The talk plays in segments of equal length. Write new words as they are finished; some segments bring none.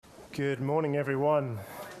Good morning, everyone.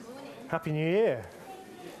 Happy New Year.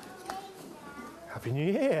 Happy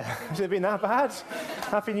New Year. Has it been that bad?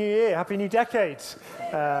 Happy New Year. Happy New Decade.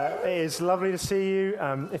 It is lovely to see you.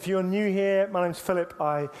 If you're new here, my name's Philip.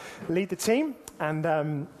 I lead the team, and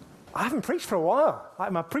I haven't preached for a while.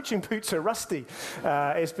 My preaching boots are rusty.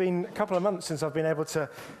 It's been a couple of months since I've been able to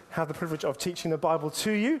have the privilege of teaching the Bible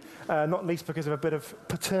to you, not least because of a bit of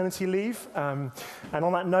paternity leave. And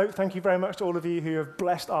on that note, thank you very much to all of you who have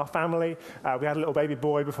blessed our family. We had a little baby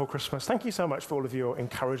boy before Christmas. Thank you so much for all of your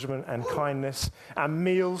encouragement and kindness and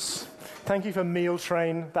meals. Thank you for Meal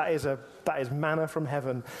Train. That is manna from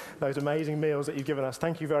heaven, those amazing meals that you've given us.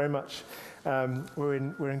 Thank you very much. We're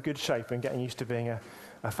in good shape and getting used to being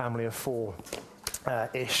a family of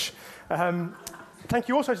four-ish. Thank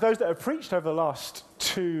you also to those that have preached over the last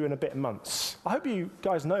 2 and a bit months. I hope you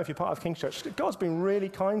guys know, if you're part of King's Church, God's been really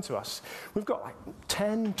kind to us. We've got like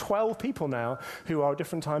 10, 12 people now who are at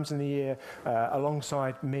different times in the year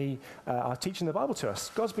alongside me are teaching the Bible to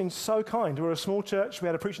us. God's been so kind. We're a small church. We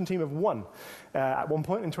had a preaching team of 1 at one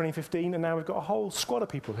point in 2015, and now we've got a whole squad of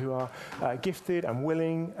people who are gifted and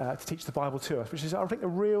willing to teach the Bible to us, which is, I think, a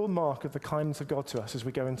real mark of the kindness of God to us as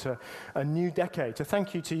we go into a new decade. So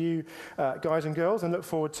thank you to you guys and girls, and look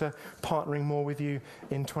forward to partnering more with you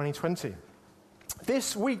in 2020.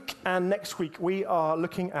 This week and next week, we are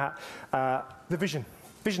looking at the Vision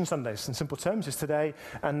Sundays. In simple terms, is today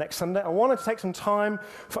and next Sunday. I wanted to take some time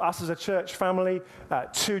for us as a church family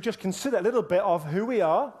to just consider a little bit of who we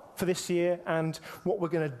are for this year and what we're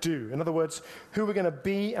going to do. In other words, who we're going to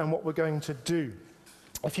be and what we're going to do.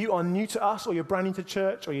 If you are new to us, or you're brand new to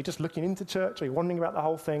church, or you're just looking into church, or you're wondering about the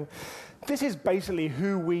whole thing, this is basically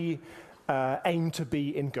who we aim to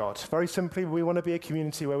be in God. Very simply, we want to be a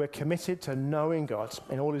community where we're committed to knowing God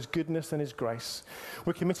in all His goodness and His grace.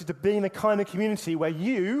 We're committed to being the kind of community where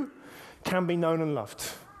you can be known and loved,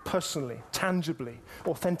 personally, tangibly,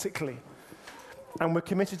 authentically. And we're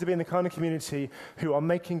committed to being the kind of community who are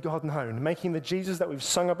making God known, making the Jesus that we've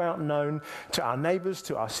sung about known to our neighbors,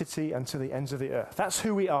 to our city, and to the ends of the earth. That's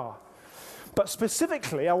who we are. But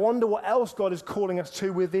specifically, I wonder what else God is calling us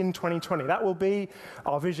to within 2020. That will be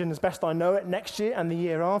our vision, as best I know it, next year and the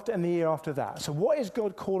year after and the year after that. So what is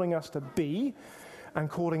God calling us to be and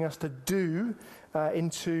calling us to do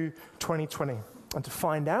into 2020? And to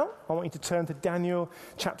find out, I want you to turn to Daniel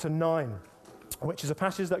chapter 9. Which is a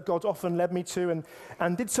passage that God's often led me to,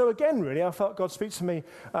 and did so again, really. I felt God speak to me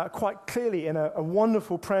quite clearly in a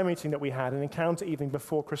wonderful prayer meeting that we had, an encounter evening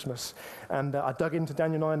before Christmas. And I dug into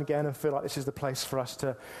Daniel 9 again and feel like this is the place for us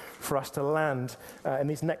to land in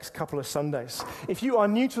these next couple of Sundays. If you are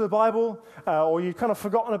new to the Bible, or you've kind of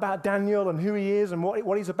forgotten about Daniel and who he is and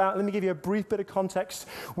what he's about, let me give you a brief bit of context.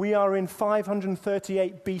 We are in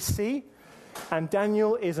 538 BC, and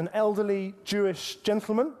Daniel is an elderly Jewish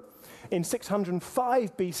gentleman. In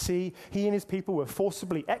 605 BC, he and his people were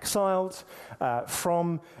forcibly exiled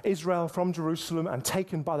from Israel, from Jerusalem, and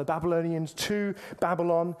taken by the Babylonians to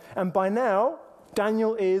Babylon. And by now,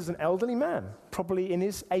 Daniel is an elderly man, probably in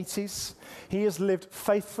his 80s. He has lived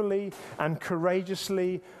faithfully and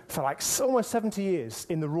courageously for almost 70 years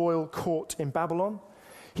in the royal court in Babylon.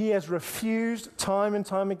 He has refused time and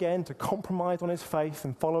time again to compromise on his faith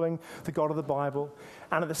and following the God of the Bible.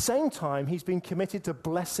 And at the same time, he's been committed to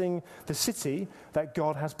blessing the city that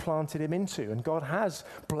God has planted him into. And God has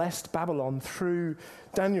blessed Babylon through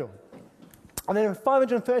Daniel. And then in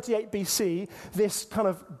 538 BC, this kind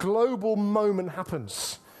of global moment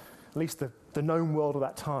happens, at least the known world of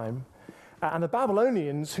that time. And the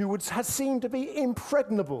Babylonians, who had seemed to be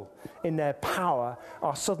impregnable in their power,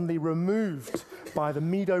 are suddenly removed by the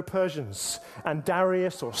Medo-Persians. And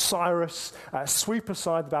Darius or Cyrus sweep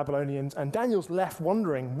aside the Babylonians, and Daniel's left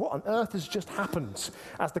wondering what on earth has just happened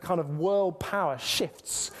as the kind of world power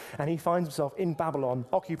shifts, and he finds himself in Babylon,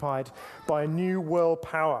 occupied by a new world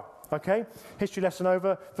power. Okay, history lesson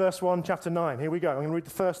over, verse 1, chapter 9. Here we go. I'm going to read the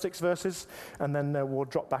first 6 verses, and then we'll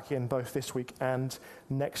drop back in both this week and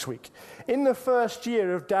next week. In the first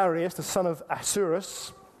year of Darius, the son of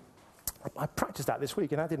Ahasuerus, I practiced that this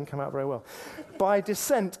week, and that didn't come out very well. By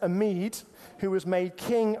descent, a Mede, who was made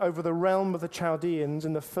king over the realm of the Chaldeans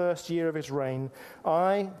in the first year of his reign,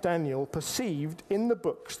 I, Daniel, perceived in the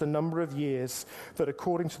books the number of years that,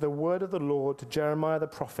 according to the word of the Lord to Jeremiah the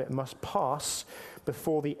prophet, must pass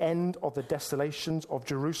before the end of the desolations of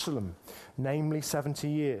Jerusalem, namely 70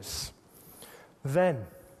 years. Then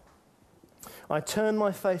I turned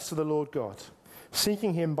my face to the Lord God,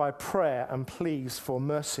 seeking him by prayer and pleas for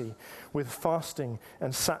mercy, with fasting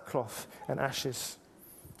and sackcloth and ashes.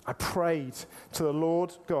 I prayed to the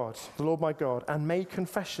Lord God, the Lord my God, and made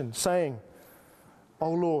confession, saying,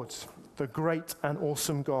 O Lord, the great and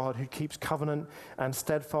awesome God who keeps covenant and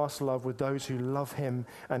steadfast love with those who love him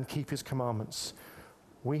and keep his commandments.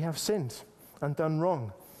 We have sinned and done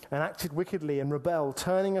wrong and acted wickedly and rebelled,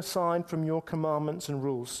 turning aside from your commandments and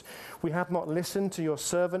rules. We have not listened to your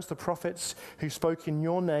servants, the prophets, who spoke in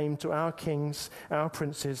your name to our kings, our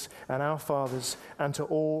princes, and our fathers, and to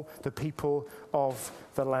all the people of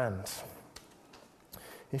the land.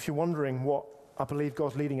 If you're wondering what I believe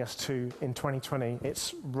God's leading us to in 2020,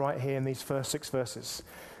 it's right here in these first 6 verses.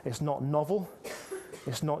 It's not novel.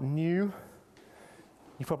 It's not new.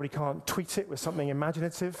 You probably can't tweet it with something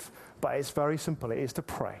imaginative, but it's very simple. It is to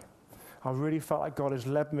pray. I really felt like God has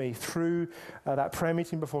led me through that prayer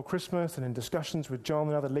meeting before Christmas and in discussions with John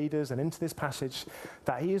and other leaders and into this passage,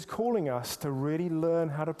 that he is calling us to really learn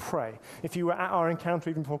how to pray. If you were at our encounter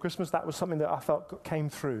even before Christmas, that was something that I felt came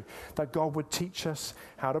through, that God would teach us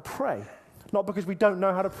how to pray. Not because we don't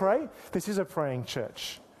know how to pray. This is a praying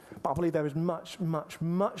church. But I believe there is much, much,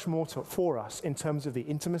 much more for us in terms of the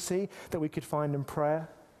intimacy that we could find in prayer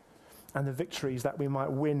and the victories that we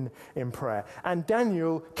might win in prayer. And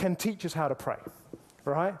Daniel can teach us how to pray,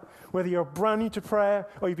 right? Whether you're brand new to prayer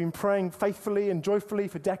or you've been praying faithfully and joyfully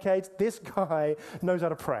for decades, this guy knows how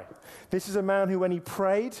to pray. This is a man who, when he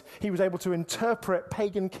prayed, he was able to interpret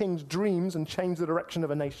pagan kings' dreams and change the direction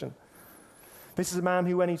of a nation. This is a man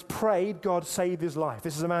who, when he's prayed, God saved his life.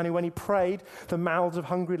 This is a man who, when he prayed, the mouths of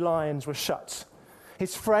hungry lions were shut.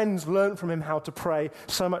 His friends learned from him how to pray,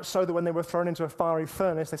 so much so that when they were thrown into a fiery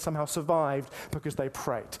furnace, they somehow survived because they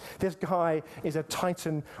prayed. This guy is a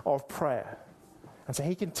titan of prayer. And so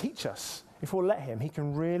he can teach us. If we'll let him, he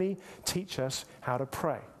can really teach us how to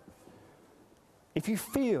pray. If you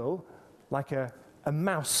feel like a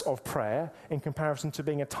mouse of prayer in comparison to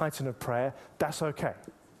being a titan of prayer, that's okay.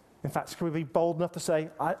 In fact, can we be bold enough to say,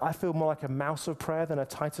 I feel more like a mouse of prayer than a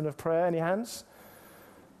titan of prayer? Any hands?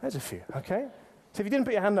 There's a few, okay? So if you didn't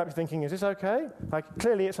put your hand up, you're thinking, is this okay? Like,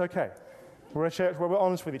 clearly it's okay. We're a church where we're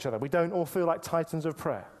honest with each other. We don't all feel like titans of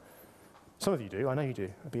prayer. Some of you do, I know you do.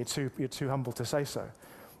 But you're too humble to say so.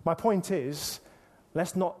 My point is,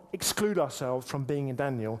 let's not exclude ourselves from being in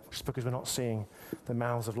Daniel just because we're not seeing the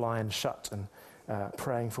mouths of lions shut and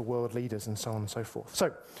praying for world leaders and so on and so forth.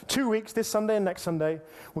 So 2 weeks, this Sunday and next Sunday,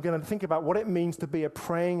 we're going to think about what it means to be a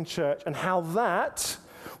praying church and how that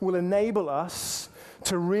will enable us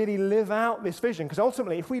to really live out this vision. Because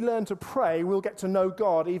ultimately, if we learn to pray, we'll get to know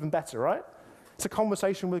God even better, right? It's a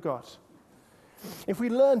conversation with God. If we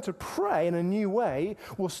learn to pray in a new way,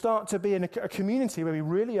 we'll start to be in a community where we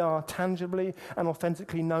really are tangibly and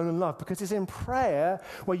authentically known and loved. Because it's in prayer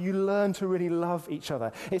where you learn to really love each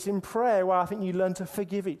other. It's in prayer where I think you learn to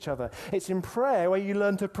forgive each other. It's in prayer where you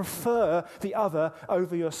learn to prefer the other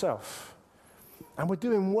over yourself. And we're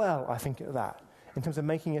doing well, I think, at that, in terms of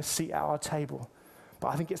making a seat at our table. But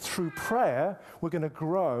I think it's through prayer we're going to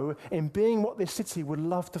grow in being what this city would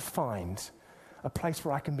love to find. A place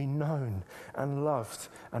where I can be known and loved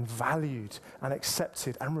and valued and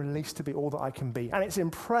accepted and released to be all that I can be. And it's in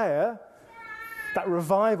prayer that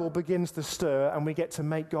revival begins to stir and we get to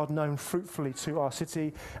make God known fruitfully to our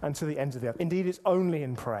city and to the ends of the earth. Indeed, it's only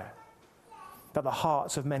in prayer that the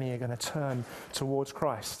hearts of many are going to turn towards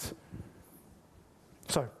Christ.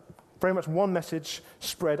 So, very much one message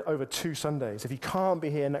spread over 2 Sundays. If you can't be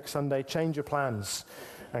here next Sunday, change your plans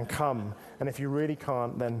and come. And if you really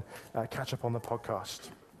can't, then catch up on the podcast,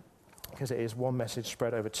 because it is one message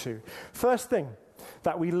spread over 2. First thing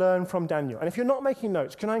that we learn from Daniel, and if you're not making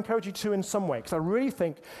notes, can I encourage you to in some way? Because I really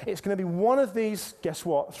think it's going to be one of these, guess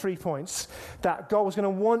what, 3 points that God was going to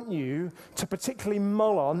want you to particularly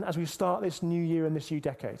mull on as we start this new year and this new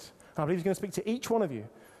decade. And I believe he's going to speak to each one of you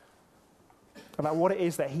about what it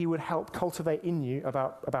is that he would help cultivate in you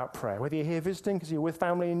about prayer. Whether you're here visiting because you're with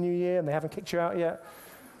family in New Year and they haven't kicked you out yet,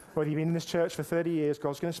 whether you've been in this church for 30 years,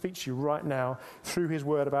 God's going to speak to you right now through his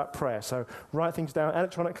word about prayer. So write things down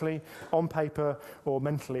electronically, on paper, or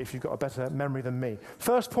mentally if you've got a better memory than me.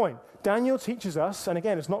 First point, Daniel teaches us, and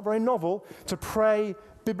again, it's not very novel, to pray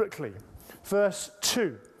biblically. Verse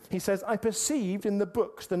 2. He says, I perceived in the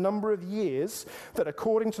books the number of years that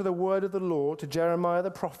according to the word of the Lord to Jeremiah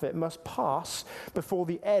the prophet must pass before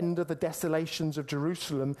the end of the desolations of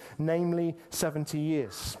Jerusalem, namely 70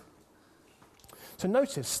 years. So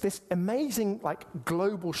notice this amazing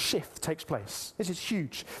global shift takes place. This is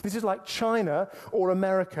huge. This is like China or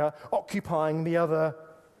America occupying the other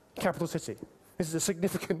capital city. This is a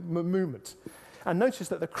significant movement. And notice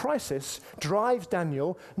that the crisis drives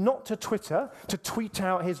Daniel not to Twitter, to tweet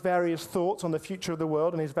out his various thoughts on the future of the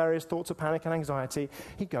world and his various thoughts of panic and anxiety.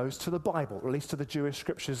 He goes to the Bible, or at least to the Jewish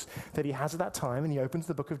scriptures that he has at that time, and he opens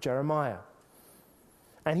the book of Jeremiah.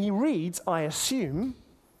 And he reads, I assume,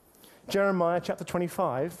 Jeremiah chapter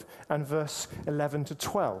 25 and verse 11 to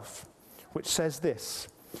 12, which says this: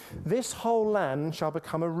 "This whole land shall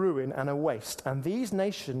become a ruin and a waste, and these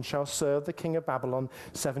nations shall serve the king of Babylon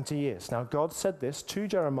 70 years." Now, God said this to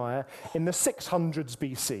Jeremiah in the 600s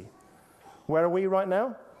BC. Where are we right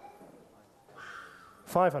now?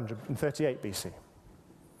 538 BC.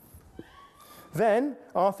 "Then,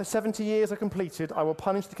 after 70 years are completed, I will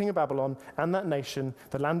punish the king of Babylon and that nation,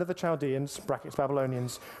 the land of the Chaldeans, brackets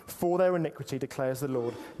Babylonians, for their iniquity, declares the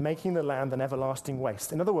Lord, making the land an everlasting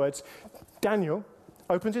waste." In other words, Daniel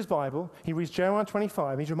opens his Bible, he reads Jeremiah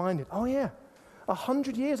 25, he's reminded, oh yeah,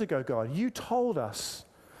 100 years ago, God, you told us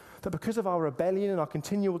that because of our rebellion and our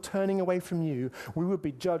continual turning away from you, we would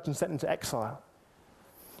be judged and sent into exile.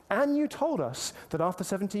 And you told us that after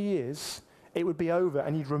 70 years, it would be over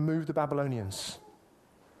and you'd remove the Babylonians.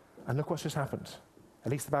 And look what's just happened.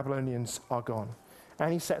 At least the Babylonians are gone.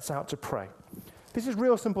 And he sets out to pray. This is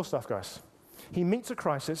real simple stuff, guys. He meets a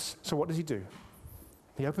crisis, so what does he do?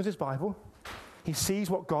 He opens his Bible, he sees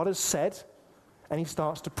what God has said, and he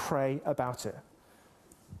starts to pray about it.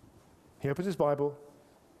 He opens his Bible,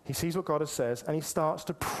 he sees what God has said, and he starts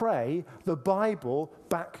to pray the Bible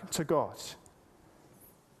back to God.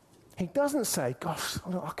 He doesn't say, "Gosh,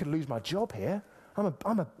 I could lose my job here.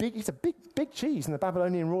 He's a big cheese in the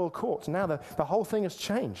Babylonian royal court. Now the whole thing has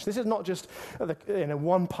changed. This is not just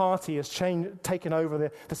one party has taken over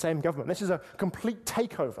the same government. This is a complete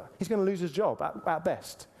takeover. He's going to lose his job at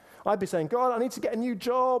best." I'd be saying, "God, I need to get a new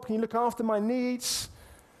job. Can you look after my needs?"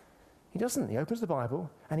 He doesn't. He opens the Bible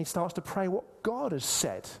and he starts to pray what God has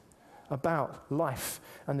said about life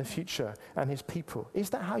and the future and his people. Is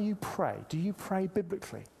that how you pray? Do you pray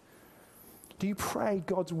biblically? Do you pray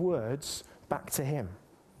God's words back to him?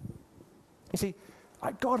 You see,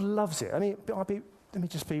 God loves it. Let me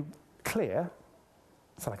just be clear.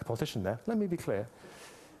 I sound like a politician there. Let me be clear.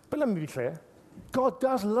 But let me be clear. God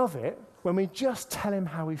does love it when we just tell him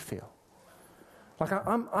how we feel. Like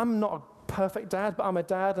I'm not a perfect dad, but I'm a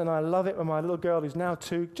dad, and I love it when my little girl, who's now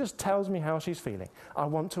 2, just tells me how she's feeling. I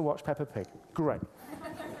want to watch Peppa Pig. Great.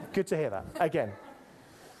 Good to hear that. Again.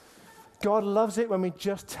 God loves it when we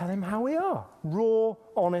just tell him how we are. Raw,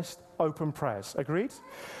 honest, open prayers. Agreed?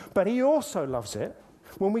 But he also loves it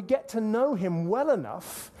when we get to know him well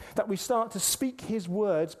enough that we start to speak his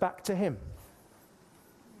words back to him.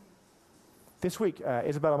 This week,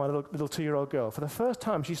 Isabella, my little 2-year-old girl, for the first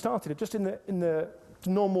time, she started it just in the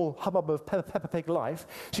normal hubbub of Peppa Pig life.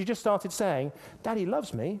 She just started saying, "Daddy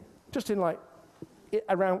loves me," just in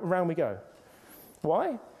around we go.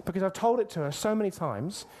 Why? Because I've told it to her so many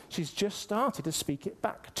times, she's just started to speak it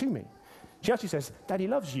back to me. She actually says, "Daddy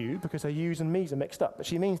loves you," because her yous and me's are mixed up. But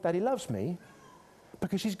she means Daddy loves me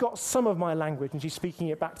because she's got some of my language and she's speaking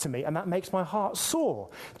it back to me, and that makes my heart soar,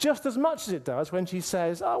 just as much as it does when she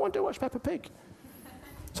says, "I want to watch Peppa Pig."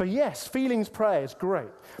 So yes, feelings prayer is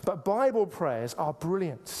great, but Bible prayers are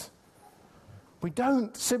brilliant. We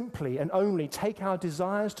don't simply and only take our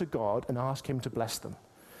desires to God and ask him to bless them.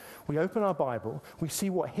 We open our Bible, we see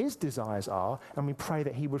what his desires are, and we pray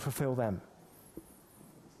that he would fulfill them.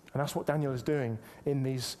 And that's what Daniel is doing in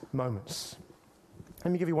these moments.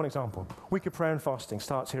 Let me give you one example. Week of Prayer and Fasting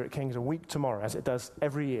starts here at King's a week tomorrow, as it does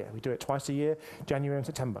every year. We do it twice a year, January and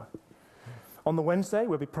September. On the Wednesday,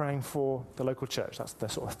 we'll be praying for the local church. That's the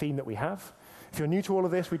sort of theme that we have. If you're new to all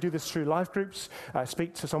of this, we do this through life groups.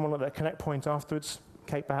 Speak to someone at the Connect Point afterwards,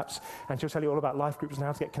 Kate perhaps, and she'll tell you all about life groups and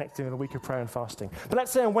how to get connected in the week of prayer and fasting. But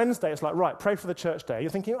let's say on Wednesday, it's like, right, pray for the church day. You're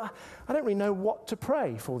thinking, I don't really know what to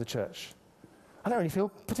pray for the church. I don't really feel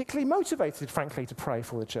particularly motivated, frankly, to pray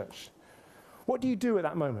for the church. What do you do at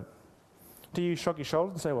that moment? Do you shrug your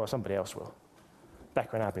shoulders and say, well, somebody else will?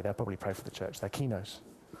 Becca and Abby, they'll probably pray for the church. They're keynotes.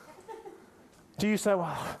 Do you say,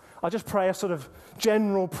 well, I'll just pray a sort of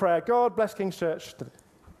general prayer, God bless King's Church?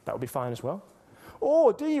 That would be fine as well.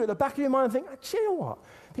 Or do you, at the back of your mind, think, do you know what?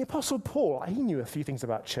 The Apostle Paul, he knew a few things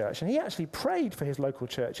about church, and he actually prayed for his local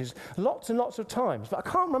churches lots and lots of times, but I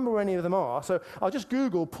can't remember where any of them are, so I'll just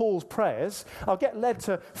Google Paul's prayers. I'll get led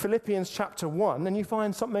to Philippians chapter 1, and you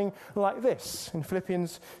find something like this in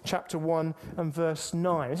Philippians chapter 1 and verse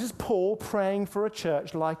 9. This is Paul praying for a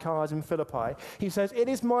church like ours in Philippi. He says, "It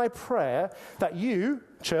is my prayer that you,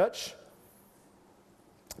 church,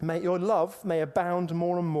 May your love may abound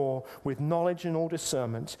more and more with knowledge and all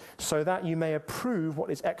discernment, so that you may approve what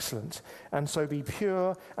is excellent, and so be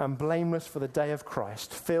pure and blameless for the day of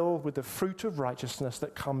Christ, filled with the fruit of righteousness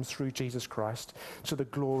that comes through Jesus Christ, to the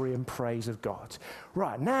glory and praise of God.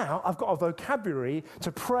 Right, now I've got a vocabulary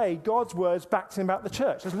to pray God's words back to him about the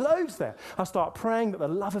church. There's loads there. I start praying that the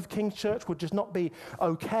love of King's Church would just not be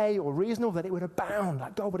okay or reasonable, that it would abound.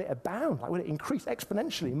 Like, God, would it abound? Like, would it increase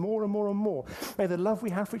exponentially more and more and more? May the love we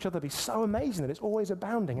have for each other be so amazing that it's always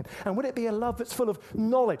abounding. And would it be a love that's full of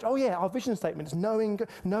knowledge? Oh yeah, our vision statement is knowing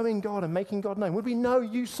God and making God known. Would we know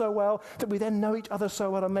you so well that we then know each other so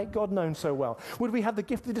well and make God known so well? Would we have the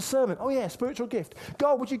gift of discernment? Oh yeah, spiritual gift.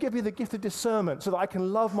 God, would you give me the gift of discernment so that I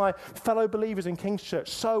can love my fellow believers in King's Church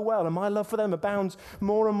so well, and my love for them abounds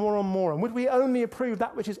more and more and more? And would we only approve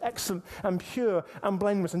that which is excellent and pure and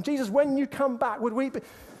blameless? And Jesus, when you come back, would we be...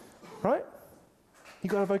 Right?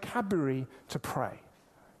 You've got a vocabulary to pray.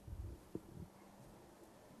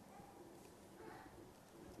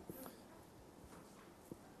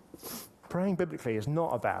 Praying biblically is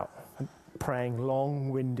not about praying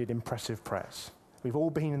long-winded, impressive prayers. We've all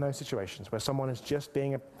been in those situations where someone is just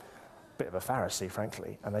being a bit of a Pharisee,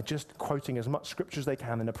 frankly, and they're just quoting as much scripture as they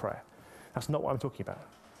can in a prayer. That's not what I'm talking about.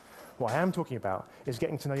 What I am talking about is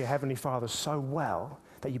getting to know your Heavenly Father so well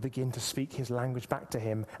that you begin to speak his language back to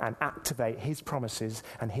him and activate his promises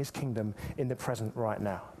and his kingdom in the present right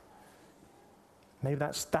now. Maybe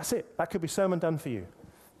that's it. That could be sermon done for you.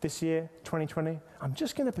 This year, 2020, I'm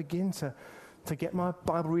just going to begin to get my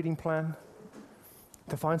Bible reading plan,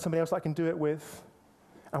 to find somebody else I can do it with.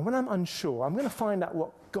 And when I'm unsure, I'm going to find out what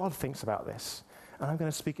God thinks about this, and I'm going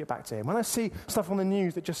to speak it back to him. When I see stuff on the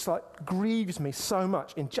news that just like grieves me so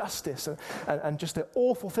much, injustice and just the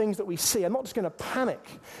awful things that we see, I'm not just going to panic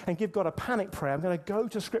and give God a panic prayer. I'm going to go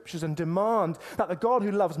to scriptures and demand that the God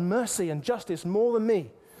who loves mercy and justice more than me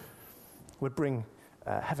would bring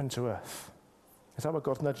heaven to earth. Is that what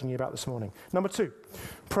God's nudging you about this morning? Number 2,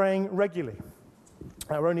 praying regularly.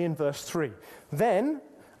 We're only in verse 3. Then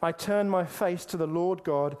I turn my face to the Lord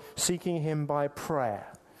God, seeking him by prayer.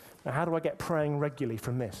 Now, how do I get praying regularly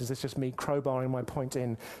from this? Is this just me crowbarring my point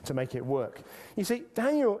in to make it work? You see,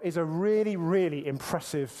 Daniel is a really, really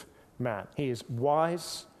impressive man. He is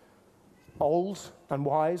wise, old and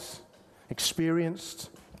wise, experienced,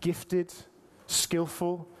 gifted,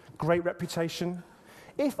 skillful, great reputation.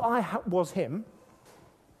 If I was him...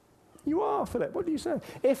 You are, Philip. What do you say?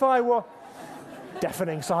 If I were...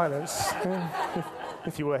 Deafening silence.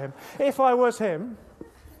 If you were him. If I was him, do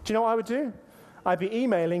you know what I would do? I'd be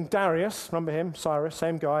emailing Darius, remember him, Cyrus,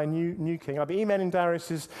 same guy, new king. I'd be emailing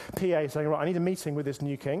Darius's PA saying, right, I need a meeting with this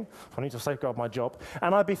new king. I need to safeguard my job.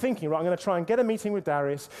 And I'd be thinking, right, I'm going to try and get a meeting with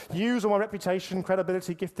Darius, use all my reputation,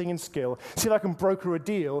 credibility, gifting, and skill, see if I can broker a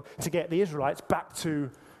deal to get the Israelites back to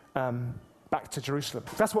Jerusalem.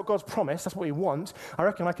 If that's what God's promised, that's what we want, I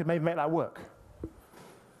reckon I could maybe make that work.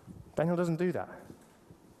 Daniel doesn't do that.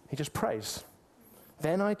 He just prays.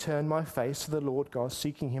 Then I turn my face to the Lord God,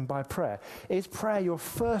 seeking him by prayer. Is prayer your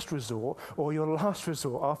first resort or your last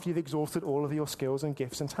resort after you've exhausted all of your skills and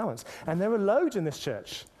gifts and talents? And there are loads in this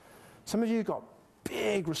church. Some of you have got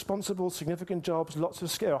big, responsible, significant jobs, lots of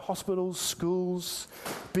skill, hospitals, schools,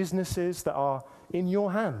 businesses that are in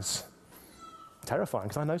your hands. Terrifying,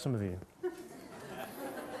 because I know some of you.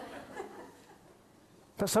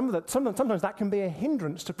 But sometimes that can be a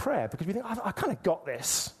hindrance to prayer because we think, I kind of got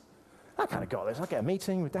this. I get a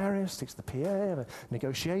meeting with Darius, takes the PA, have a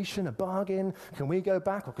negotiation, a bargain. Can we go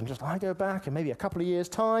back or can just I go back in maybe a couple of years'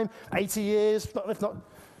 time, 80 years, if not.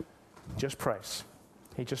 Just prays.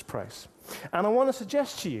 He just prays. And I want to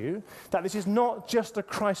suggest to you that this is not just a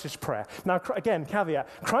crisis prayer. Now, again, caveat,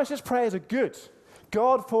 crisis prayers are good.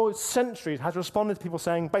 God, for centuries, has responded to people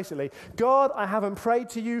saying, basically, God, I haven't prayed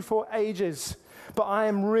to you for ages, but I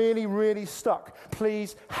am really, really stuck.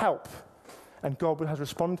 Please help. And God has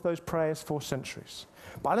responded to those prayers for centuries.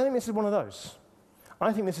 But I don't think this is one of those.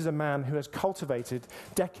 I think this is a man who has cultivated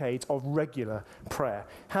decades of regular prayer.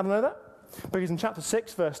 How do I know that? Because in chapter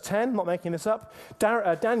 6, verse 10, not making this up,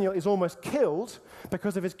 Daniel is almost killed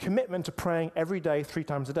because of his commitment to praying every day 3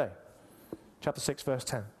 times a day. Chapter 6, verse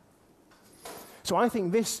 10. So I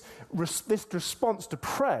think this response to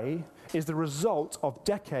pray is the result of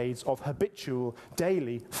decades of habitual,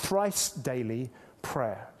 daily, thrice daily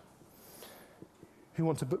prayer. Who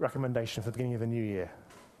wants a book recommendation for the beginning of the new year?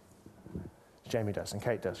 Jamie does and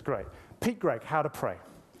Kate does. Great. Pete Greig, How to Pray.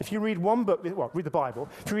 If you read one book, read the Bible.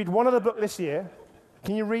 If you read one other book this year,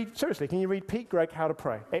 can you read Pete Greig, How to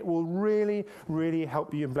Pray? It will really, really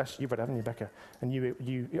help you and bless you. You've read it, haven't you, Becca? And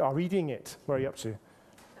you are reading it. Where are you up to?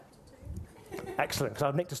 Excellent, because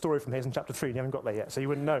I've nicked a story from his in chapter 3, and you haven't got there yet, so you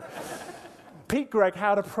wouldn't know. Pete Gregg,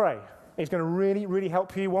 How to Pray. He's going to really, really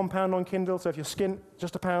help you. £1 on Kindle, so if you're skint,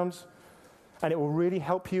 just £1. And it will really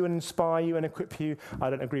help you and inspire you and equip you. I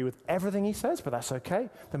don't agree with everything he says, but that's okay.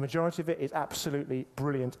 The majority of it is absolutely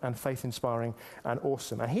brilliant and faith-inspiring and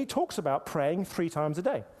awesome. And he talks about praying 3 times a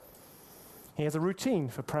day. He has a routine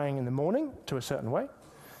for praying in the morning to a certain way.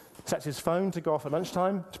 Sets his phone to go off at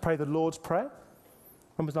lunchtime to pray the Lord's Prayer.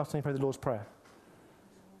 When was the last time you prayed the Lord's Prayer?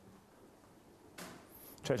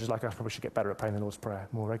 Churches like us probably should get better at praying the Lord's Prayer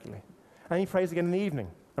more regularly. And he prays again in the evening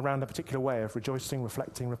around a particular way of rejoicing,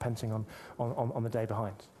 reflecting, repenting on the day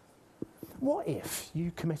behind. What if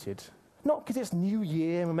you committed, not because it's New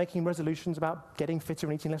Year and we're making resolutions about getting fitter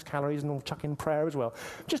and eating less calories and we'll chuck in prayer as well.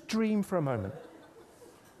 Just dream for a moment.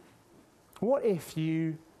 What if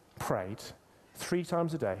you prayed 3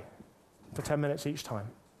 times a day for 10 minutes each time?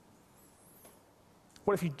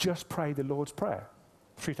 What if you just prayed the Lord's Prayer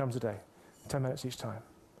 3 times a day, 10 minutes each time?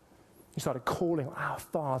 You started calling, our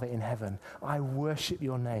Father in heaven, I worship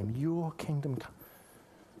your name, your kingdom come.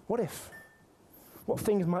 What if? What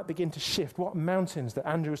things might begin to shift? What mountains that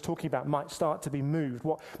Andrew was talking about might start to be moved?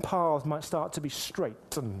 What paths might start to be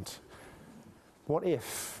straightened? What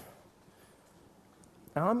if?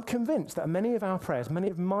 And I'm convinced that many of our prayers, many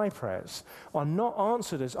of my prayers, are not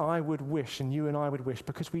answered as I would wish and you and I would wish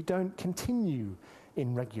because we don't continue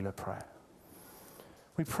in regular prayer.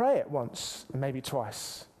 We pray it once and maybe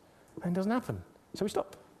twice, and it doesn't happen. So we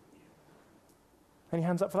stop. Any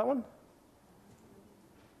hands up for that one?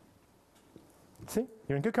 See,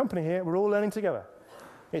 you're in good company here. We're all learning together.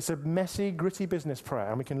 It's a messy, gritty business prayer,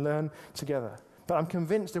 and we can learn together. But I'm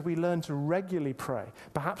convinced if we learn to regularly pray,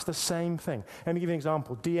 perhaps the same thing. Let me give you an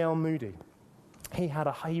example. D.L. Moody.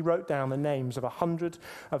 He wrote down the names of 100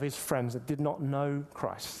 of his friends that did not know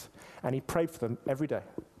Christ, and he prayed for them every day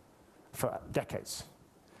for decades.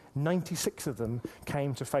 96 of them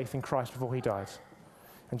came to faith in Christ before he died.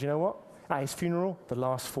 And do you know what? At his funeral, the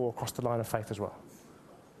last 4 crossed the line of faith as well.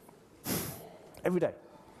 Every day.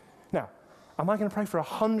 Now, am I going to pray for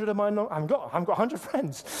 100 of my... I haven't got 100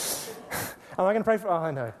 friends. Am I going to pray for... Oh,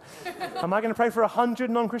 I know. Am I going to pray for 100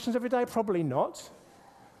 non-Christians every day? Probably not.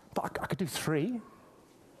 But I could do 3.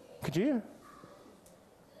 Could you?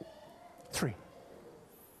 3.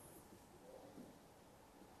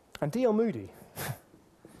 And D.L. Moody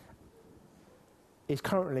is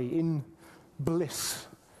currently in bliss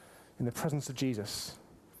in the presence of Jesus,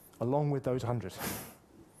 along with those 100.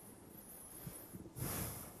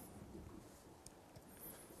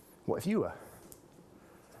 What if you were?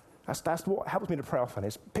 That's what helps me to pray often,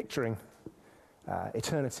 is picturing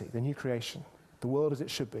eternity, the new creation, the world as it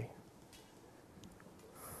should be.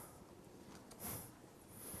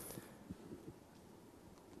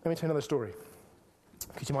 Let me tell you another story.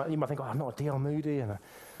 Because you might think, I'm not a D.L. Moody, and I'm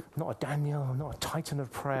not a Daniel, I'm not a titan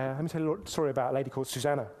of prayer. Let me tell you a story about a lady called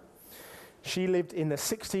Susanna. She lived in the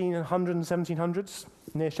 1600s and 1700s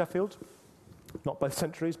near Sheffield. Not both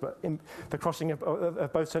centuries, but in the crossing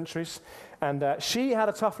of both centuries. And she had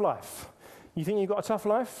a tough life. You think you've got a tough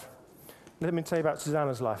life? Let me tell you about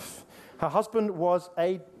Susanna's life. Her husband was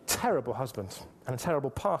a terrible husband and a terrible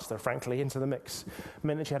pastor, frankly, into the mix. It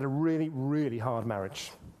meant that she had a really, really hard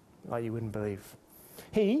marriage, like you wouldn't believe.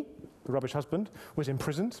 He, the rubbish husband, was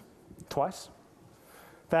imprisoned twice.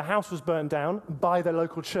 Their house was burnt down by the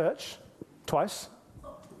local church twice.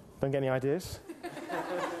 Don't get any ideas?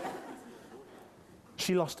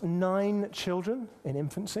 She lost 9 children in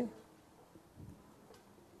infancy.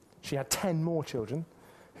 She had 10 more children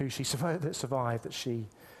who she survived that she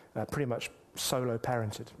pretty much solo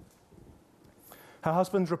parented. Her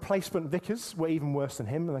husband's replacement vicars were even worse than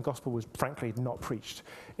him, and the gospel was frankly not preached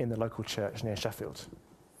in the local church near Sheffield.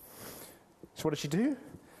 So what did she do?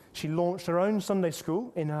 She launched her own Sunday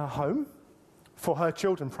school in her home for her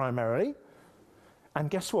children primarily. And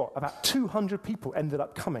guess what? About 200 people ended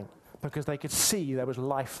up coming because they could see there was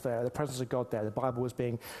life there, the presence of God there, the Bible was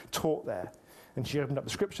being taught there. And she opened up the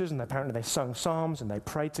scriptures, and apparently they sung psalms and they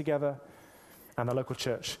prayed together, and the local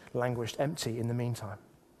church languished empty in the meantime.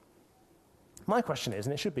 My question is,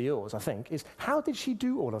 and it should be yours, I think, is how did she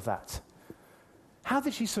do all of that? How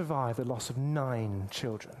did she survive the loss of 9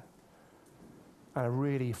 children and a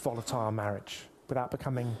really volatile marriage without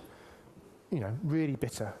becoming, really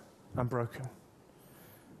bitter and broken?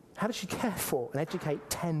 How did she care for and educate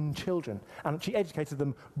 10 children? And she educated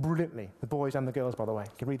them brilliantly, the boys and the girls, by the way.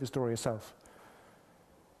 You can read the story yourself.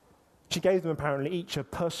 She gave them apparently each a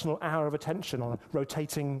personal hour of attention on a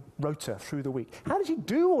rotating rota through the week. How did she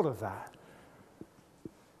do all of that?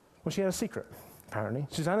 Well, she had a secret, apparently.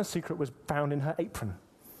 Susanna's secret was found in her apron.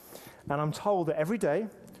 And I'm told that every day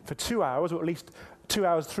for 2 hours, or at least 2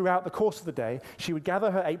 hours throughout the course of the day, she would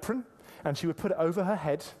gather her apron and she would put it over her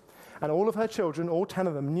head. And all of her children, all 10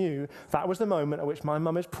 of them, knew that was the moment at which my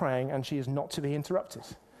mum is praying and she is not to be interrupted.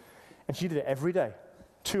 And she did it every day,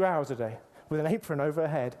 2 hours a day, with an apron over her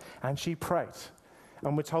head, and she prayed.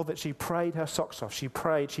 And we're told that she prayed her socks off. She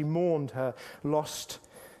prayed, she mourned her lost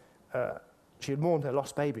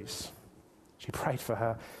babies. She prayed for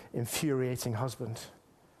her infuriating husband.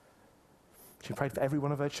 She prayed for every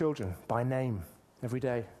one of her children by name every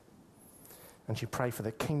day. And she prayed for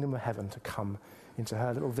the kingdom of heaven to come into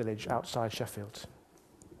her little village outside Sheffield.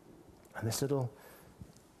 And this little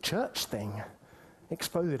church thing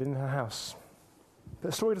exploded in her house.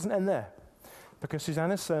 But the story doesn't end there, because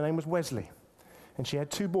Susanna's surname was Wesley, and she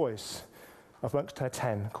had 2 boys amongst her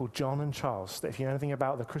 10 called John and Charles, that if you know anything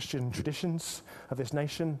about the Christian traditions of this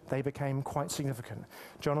nation, they became quite significant.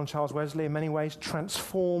 John and Charles Wesley, in many ways,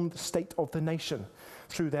 transformed the state of the nation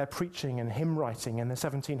through their preaching and hymn writing in the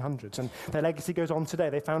 1700s. And their legacy goes on today.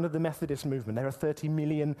 They founded the Methodist movement. There are 30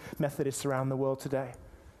 million Methodists around the world today.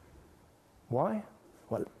 Why?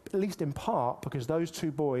 Well, at least in part because those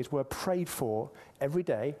 2 boys were prayed for every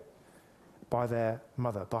day by their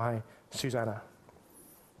mother, by Susanna.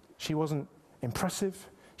 She wasn't impressive.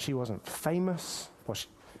 She wasn't famous. Well,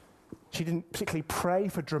 she didn't particularly pray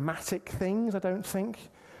for dramatic things, I don't think.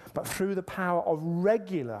 But through the power of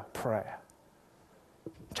regular prayer,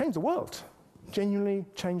 changed the world. Genuinely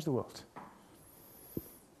changed the world.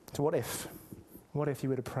 So what if? What if you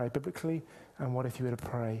were to pray biblically, and what if you were to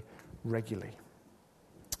pray regularly?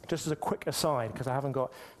 Just as a quick aside, because I haven't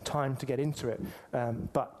got time to get into it,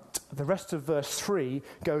 but the rest of verse 3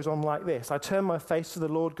 goes on like this. I turn my face to the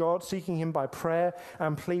Lord God, seeking him by prayer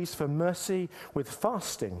and pleas for mercy with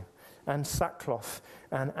fasting and sackcloth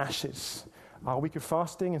and ashes. Our week of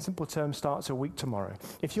fasting, in simple terms, starts a week tomorrow.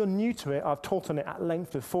 If you're new to it, I've taught on it at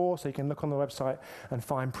length before, so you can look on the website and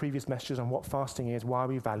find previous messages on what fasting is, why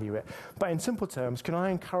we value it. But in simple terms, can I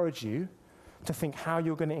encourage you to think how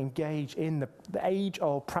you're going to engage in the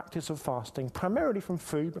age-old practice of fasting, primarily from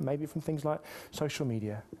food, but maybe from things like social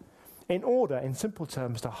media, in order, in simple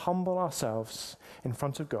terms, to humble ourselves in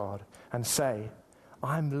front of God and say,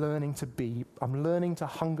 I'm learning to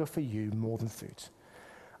hunger for you more than food.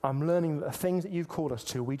 I'm learning that the things that you've called us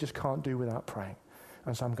to, we just can't do without praying.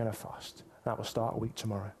 And so I'm going to fast. That will start a week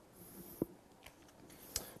tomorrow.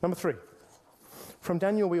 Number 3. From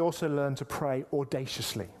Daniel, we also learn to pray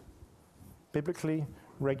audaciously. Biblically,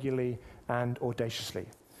 regularly, and audaciously.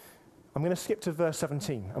 I'm going to skip to verse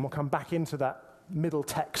 17, and we'll come back into that middle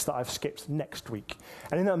text that I've skipped next week.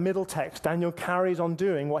 And in that middle text, Daniel carries on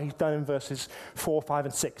doing what he's done in verses 4, 5,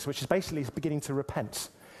 and 6, which is basically beginning to repent.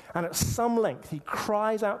 And at some length, he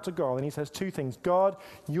cries out to God, and he says 2 things. God,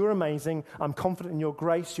 you're amazing. I'm confident in your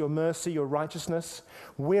grace, your mercy, your righteousness.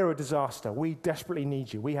 We're a disaster. We desperately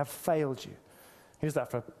need you. We have failed you. He does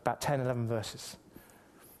that for about 10, 11 verses.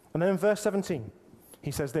 And then in verse 17,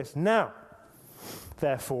 he says this, Now,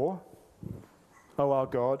 therefore, O our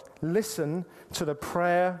God, listen to the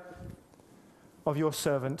prayer of your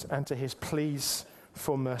servant and to his pleas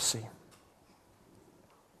for mercy.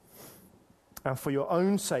 And for your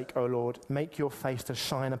own sake, O Lord, make your face to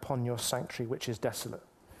shine upon your sanctuary, which is desolate.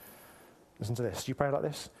 Listen to this. Do you pray like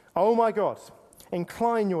this? Oh my God,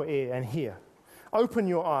 incline your ear and hear. Open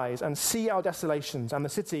your eyes and see our desolations and the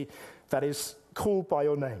city that is called by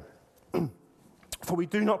your name. For we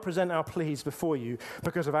do not present our pleas before you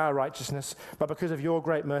because of our righteousness, but because of your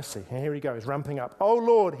great mercy. And here he goes, ramping up. Oh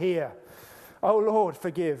Lord, hear. Oh Lord,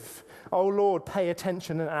 forgive. Oh Lord, pay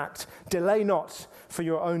attention and act. Delay not for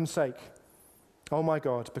your own sake. Oh my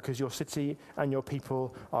God, because your city and your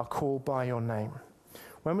people are called by your name.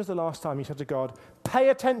 When was the last time you said to God, pay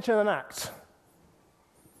attention and act?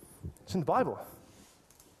 It's in the Bible.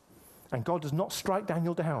 And God does not strike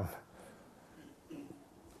Daniel down.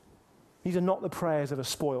 These are not the prayers of a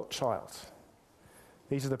spoilt child.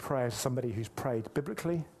 These are the prayers of somebody who's prayed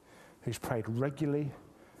biblically, who's prayed regularly,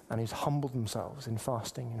 and who's humbled themselves in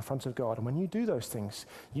fasting in front of God. And when you do those things,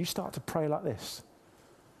 you start to pray like this.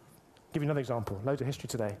 I'll give you another example. Loads of history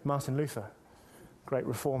today. Martin Luther, great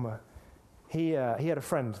reformer. He had a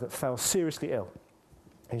friend that fell seriously ill.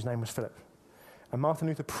 His name was Philip. And Martin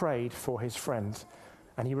Luther prayed for his friend,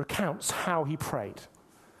 and he recounts how he prayed.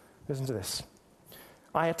 Listen to this.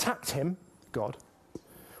 I attacked him, God,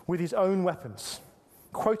 with his own weapons,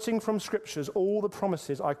 quoting from scriptures all the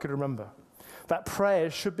promises I could remember, that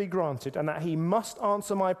prayers should be granted and that he must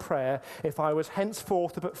answer my prayer if I was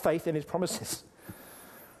henceforth to put faith in his promises.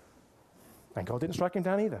 And God didn't strike him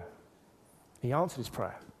down either. He answered his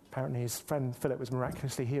prayer. Apparently his friend Philip was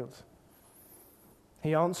miraculously healed.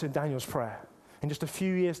 He answered Daniel's prayer. in just a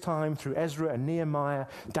few years' time, through Ezra and Nehemiah,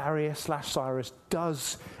 Darius/Cyrus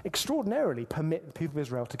does extraordinarily permit the people of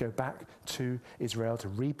Israel to go back to Israel to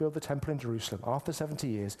rebuild the temple in Jerusalem after 70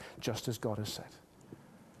 years, just as God has said.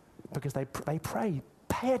 Because they pray,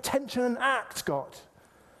 pay attention and act, God.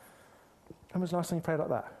 When was the last time you prayed like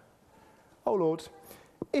that? Oh, Lord,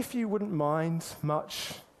 if you wouldn't mind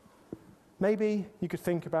much, maybe you could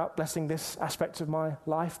think about blessing this aspect of my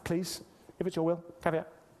life, please, if it's your will.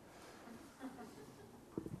 Caveat.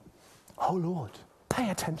 Oh, Lord,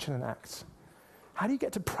 pay attention and act. How do you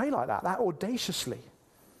get to pray like that audaciously?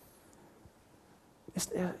 It's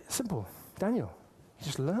simple. Daniel, you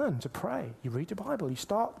just learn to pray. You read your Bible. You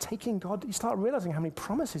start taking God, you start realizing how many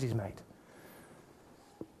promises he's made.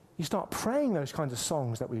 You start praying those kinds of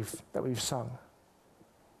songs that we've sung.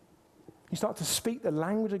 You start to speak the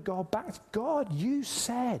language of God back to God. You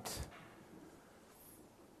said.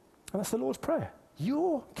 And that's the Lord's Prayer.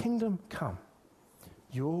 Your kingdom come.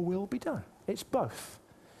 Your will be done. It's both.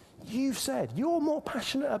 You've said, you're more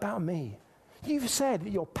passionate about me. You've said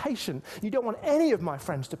that you're patient. You don't want any of my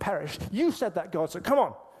friends to perish. You said that, God, so come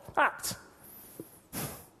on, act.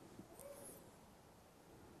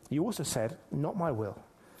 You also said, not my will,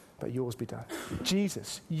 but yours be done.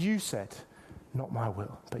 Jesus, you said, not my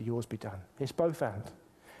will, but yours be done. It's both and.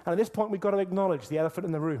 And at this point, we've got to acknowledge the elephant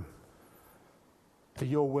in the room. For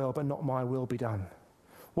your will, but not my will be done.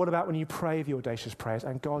 What about when you pray the audacious prayers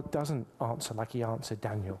and God doesn't answer like he answered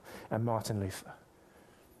Daniel and Martin Luther?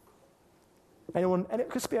 Anyone, and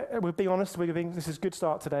we'll be honest, this is a good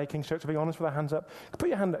start today, King's Church, we'll be honest with our hands up. Put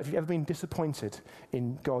your hand up if you've ever been disappointed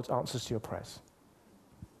in God's answers to your prayers.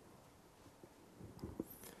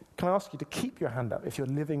 Can I ask you to keep your hand up if you're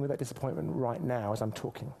living with that disappointment right now as I'm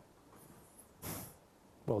talking?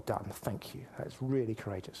 Well done, thank you. That's really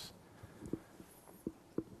courageous.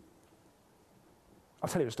 I'll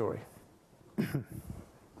tell you a story.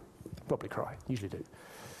 Probably cry, usually do.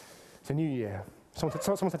 It's a new year. Someone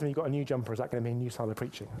said to me, you've got a new jumper, is that going to be a new style of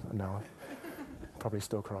preaching? No, I'll probably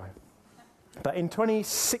still cry. But in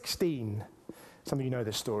 2016, some of you know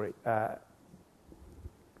this story. Carol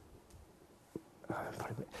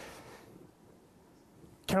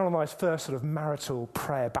and I's first sort of marital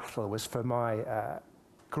prayer battle was for my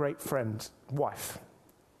great friend's wife.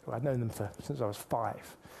 I'd known them since I was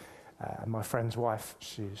 5. My friend's wife,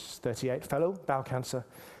 she's 38, fellow, bowel cancer.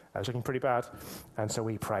 Was looking pretty bad. And so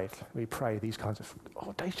we prayed. We prayed these kinds of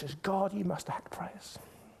audacious, God, you must act prayers.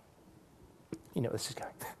 You know where this is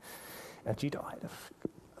going. And she died of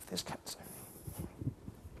this cancer.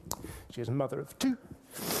 She was a mother of 2.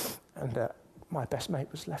 And my best mate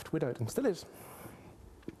was left widowed and still is.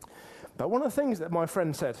 But one of the things that my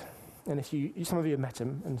friend said, and some of you have met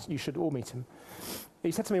him, and you should all meet him,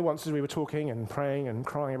 he said to me once as we were talking and praying and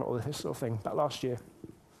crying about all this sort of thing, about last year,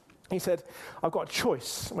 he said, I've got a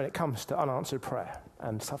choice when it comes to unanswered prayer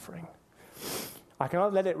and suffering. I can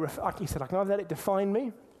either let it define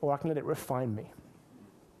me, or I can let it refine me.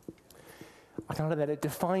 I can either let it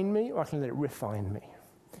define me, or I can let it refine me.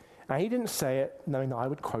 Now, he didn't say it knowing that I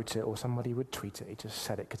would quote it or somebody would tweet it. He just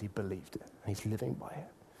said it because he believed it, and he's living by it.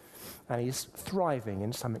 And he's thriving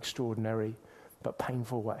in some extraordinary but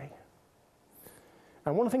painful way.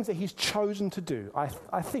 And one of the things that he's chosen to do,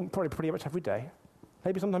 I think probably pretty much every day,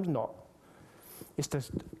 maybe sometimes not, is to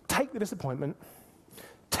take the disappointment,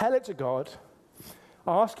 tell it to God,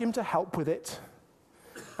 ask him to help with it,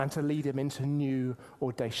 and to lead him into new,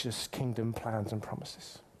 audacious kingdom plans and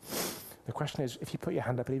promises. The question is, if you put your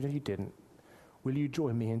hand up, even if you didn't, will you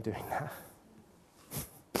join me in doing that?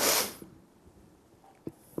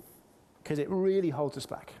 Because it really holds us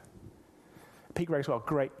back. Pete Gregg's got a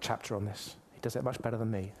great chapter on this. He does it much better than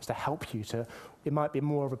me. It's to help you to, it might be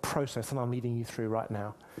more of a process than I'm leading you through right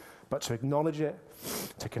now, but to acknowledge it,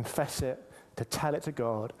 to confess it, to tell it to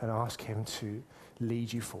God and ask him to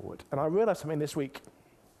lead you forward. And I realized something this week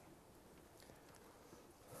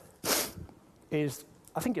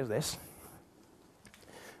I think it was this.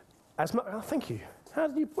 Thank you.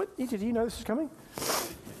 Did you know this was coming?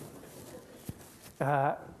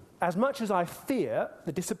 As much as I fear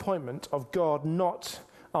the disappointment of God not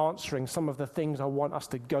answering some of the things I want us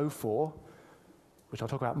to go for, which I'll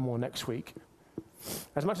talk about more next week,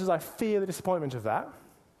 as much as I fear the disappointment of that,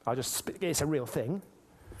 it's a real thing.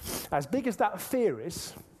 As big as that fear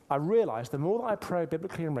is, I realize the more that I pray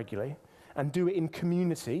biblically and regularly and do it in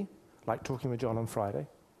community, like talking with John on Friday,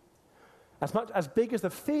 as big as the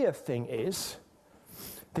fear thing is,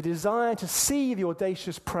 the desire to see the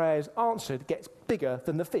audacious prayers answered gets bigger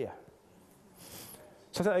than the fear.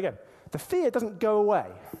 So I'll say that again. The fear doesn't go away.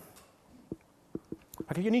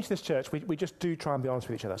 Like, if you're new to this church, we just do try and be honest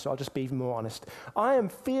with each other, so I'll just be even more honest. I am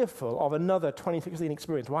fearful of another 2016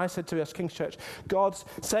 experience where I said to us, King's Church, God's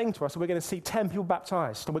saying to us that we're going to see 10 people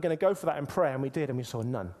baptized, and we're going to go for that in prayer, and we did, and we saw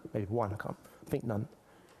none. Maybe one, I think none.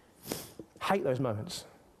 Hate those moments.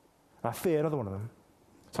 I fear another one of them.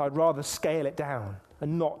 So I'd rather scale it down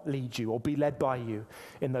and not lead you or be led by you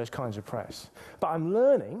in those kinds of prayers. But I'm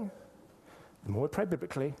learning, the more I pray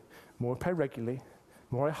biblically, the more I pray regularly,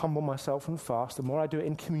 the more I humble myself and fast, the more I do it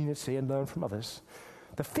in community and learn from others,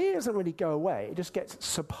 the fear doesn't really go away. It just gets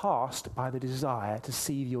surpassed by the desire to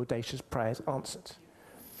see the audacious prayers answered.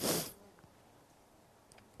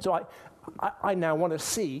 So I now want to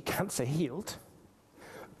see cancer healed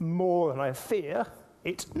more than I fear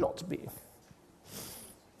it not being.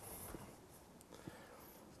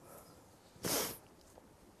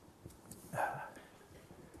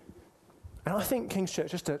 And I think, King's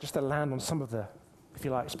Church, just to land on some of the, if you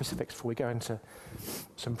like, specifics before we go into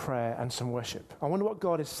some prayer and some worship. I wonder what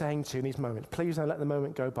God is saying to you in these moments. Please don't let the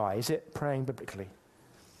moment go by. Is it praying biblically?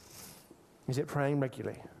 Is it praying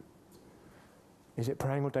regularly? Is it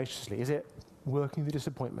praying audaciously? Is it working through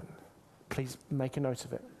disappointment? Please make a note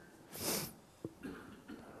of it.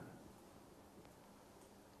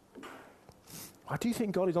 I do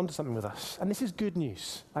think God is onto something with us. And this is good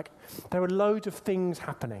news. Like, there are loads of things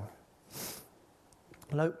happening.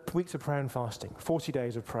 Weeks of prayer and fasting, 40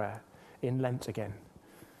 days of prayer in Lent again,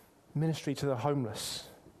 ministry to the homeless,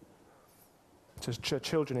 to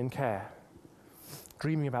children in care,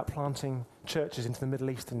 dreaming about planting churches into the Middle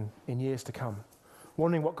East in years to come,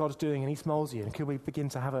 wondering what God's doing in East Molesey, and could we begin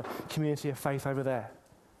to have a community of faith over there?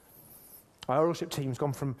 Our worship team's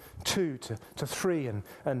gone from 2 to 3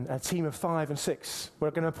 and a team of 5 and 6.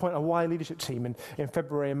 We're going to appoint a Y leadership team in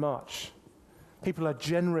February and March. People are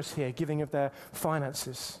generous here, giving of their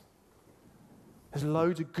finances. There's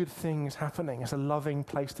loads of good things happening. It's a loving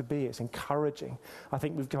place to be. It's encouraging. I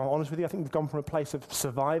think we've gone, honest with you, I think we've gone from a place of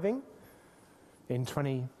surviving in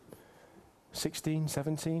 2016,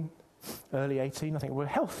 17, early 18. I think we're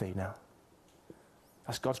healthy now.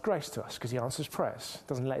 That's God's grace to us because he answers prayers.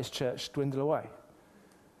 Doesn't let his church dwindle away.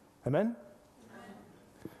 Amen?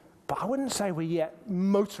 But I wouldn't say we're yet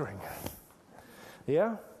motoring.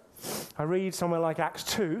 Yeah? I read somewhere like Acts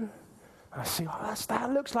 2, I see,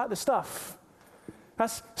 that looks like the stuff.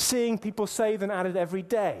 That's seeing people saved and added every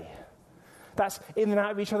day. That's in and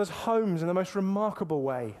out of each other's homes in the most remarkable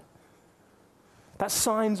way. That's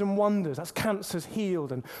signs and wonders. That's cancers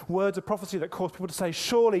healed and words of prophecy that cause people to say,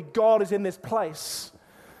 surely God is in this place.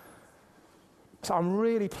 So I'm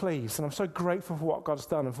really pleased and I'm so grateful for what God's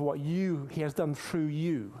done and for what he has done through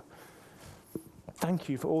you. Thank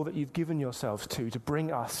you for all that you've given yourselves to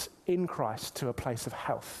bring us in Christ to a place of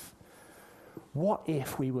health. What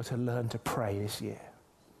if we were to learn to pray this year?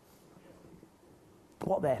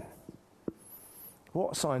 What then?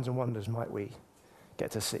 What signs and wonders might we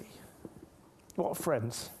get to see? What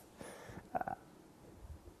friends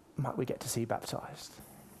might we get to see baptized?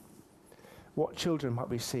 What children might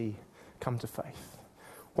we see come to faith?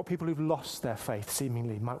 What people who've lost their faith,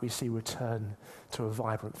 seemingly, might we see return to a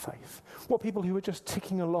vibrant faith? What people who were just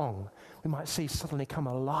ticking along, we might see suddenly come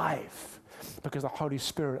alive because the Holy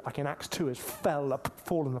Spirit, like in Acts 2, has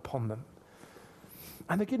fallen upon them.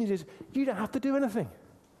 And the good news is, you don't have to do anything.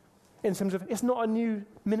 In terms of, it's not a new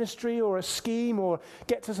ministry or a scheme or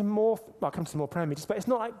get to some more, I'll come to some more prayer meetings, but it's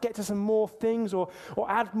not like get to some more things or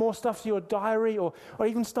add more stuff to your diary or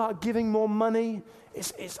even start giving more money.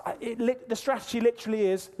 The strategy literally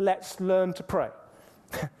is, let's learn to pray.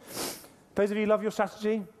 Those of you who love your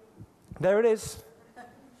strategy, there it is.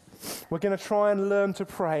 We're going to try and learn to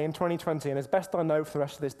pray in 2020, and as best I know for the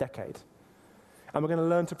rest of this decade. And we're going to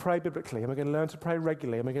learn to pray biblically, and we're going to learn to pray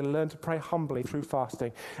regularly, and we're going to learn to pray humbly through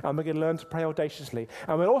fasting, and we're going to learn to pray audaciously.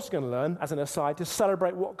 And we're also going to learn, as an aside, to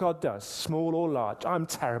celebrate what God does, small or large. I'm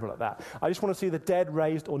terrible at that. I just want to see the dead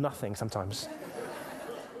raised or nothing sometimes.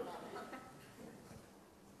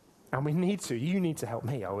 And we need to, you need to help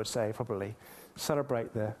me, I would say, probably, celebrate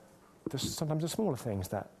sometimes the smaller things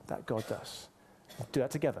that God does. Do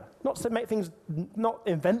that together. Not to make things, not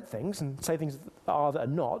invent things and say things that are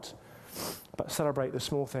not, but celebrate the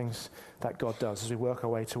small things that God does as we work our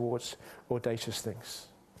way towards audacious things.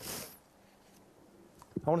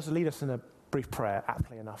 I want us to lead us in a brief prayer,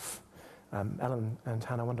 aptly enough. Ellen and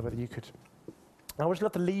Hannah, I wonder whether you could. I would just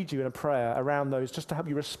love to lead you in a prayer around those, just to help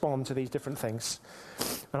you respond to these different things.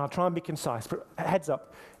 And I'll try and be concise, but heads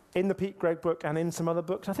up, in the Pete Greig book and in some other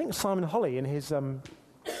books, I think Simon Holly in his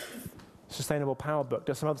Sustainable Power book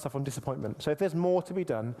does some other stuff on disappointment. So if there's more to be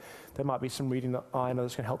done, there might be some reading that I and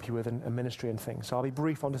others can help you with and ministry and things. So I'll be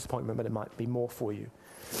brief on disappointment, but it might be more for you.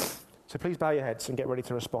 So please bow your heads and get ready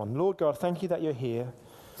to respond. Lord God, thank you that you're here.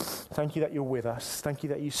 Thank you that you're with us. Thank you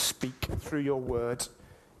that you speak through your word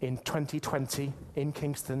in 2020 in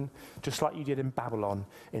Kingston, just like you did in Babylon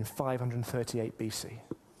in 538 BC.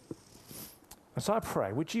 And so I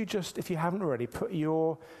pray, would you just, if you haven't already, put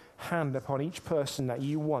your hand upon each person that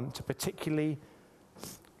you want to particularly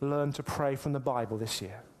learn to pray from the Bible this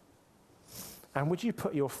year. And would you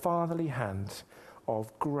put your fatherly hand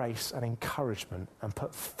of grace and encouragement and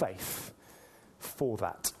put faith for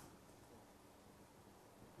that.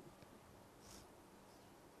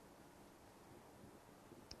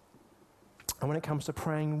 And when it comes to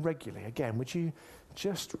praying regularly, again, would you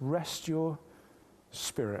just rest your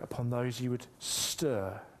spirit upon those you would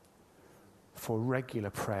stir for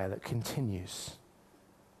regular prayer that continues,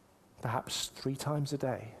 perhaps 3 times a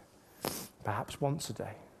day, perhaps once a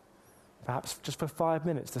day, perhaps just for 5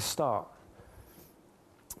 minutes to start.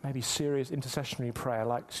 Maybe serious intercessionary prayer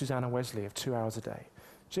like Susanna Wesley of 2 hours a day.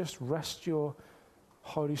 Just rest your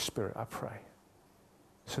Holy Spirit, I pray,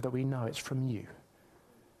 so that we know it's from you.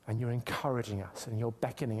 And you're encouraging us and you're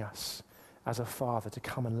beckoning us as a father to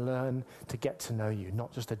come and learn to get to know you,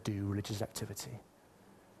 not just to do religious activity.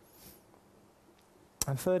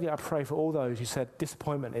 And thirdly, I pray for all those who said,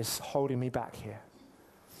 disappointment is holding me back here.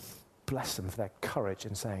 Bless them for their courage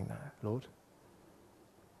in saying that, Lord.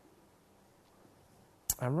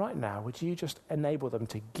 And right now, would you just enable them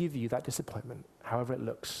to give you that disappointment, however it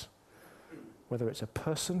looks, whether it's a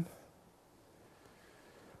person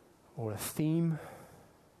or a theme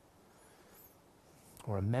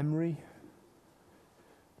or a memory.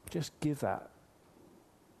 Just give that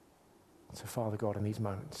to Father God in these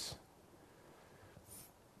moments.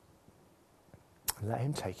 And let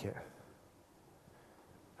him take it.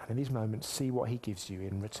 And in these moments, see what he gives you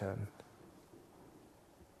in return.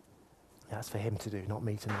 That's for him to do, not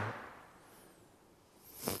me to know.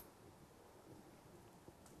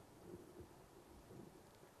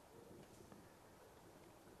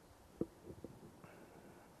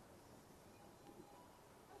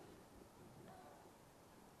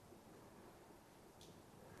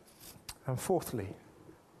 And fourthly,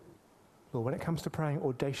 Lord, when it comes to praying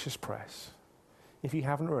audacious prayers, if you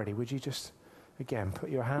haven't already, would you just, again, put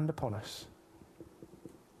your hand upon us?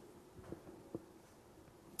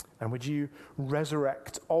 And would you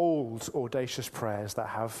resurrect old audacious prayers that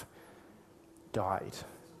have died?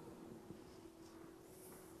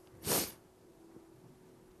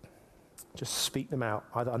 Just speak them out,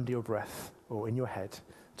 either under your breath or in your head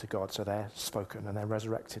to God, so they're spoken and they're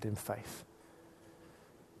resurrected in faith.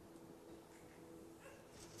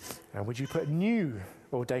 And would you put new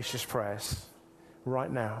audacious prayers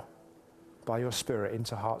right now by your Spirit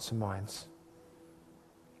into hearts and minds?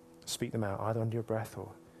 Speak them out, either under your breath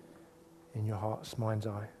or in your heart's mind's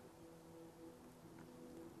eye.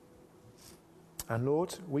 And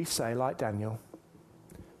Lord, we say, like Daniel,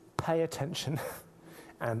 pay attention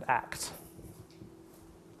and act.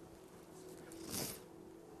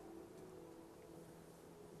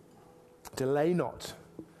 Delay not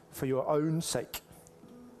for your own sake.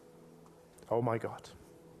 Oh my God.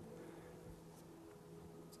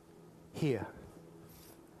 Hear,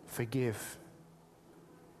 forgive.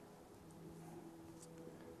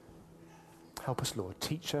 Help us, Lord.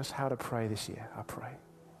 Teach us how to pray this year, I pray.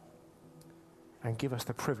 And give us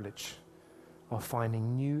the privilege of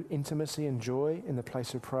finding new intimacy and joy in the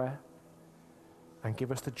place of prayer. And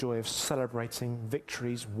give us the joy of celebrating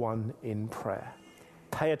victories won in prayer.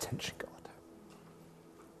 Pay attention, God.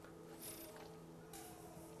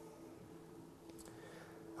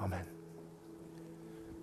 Amen.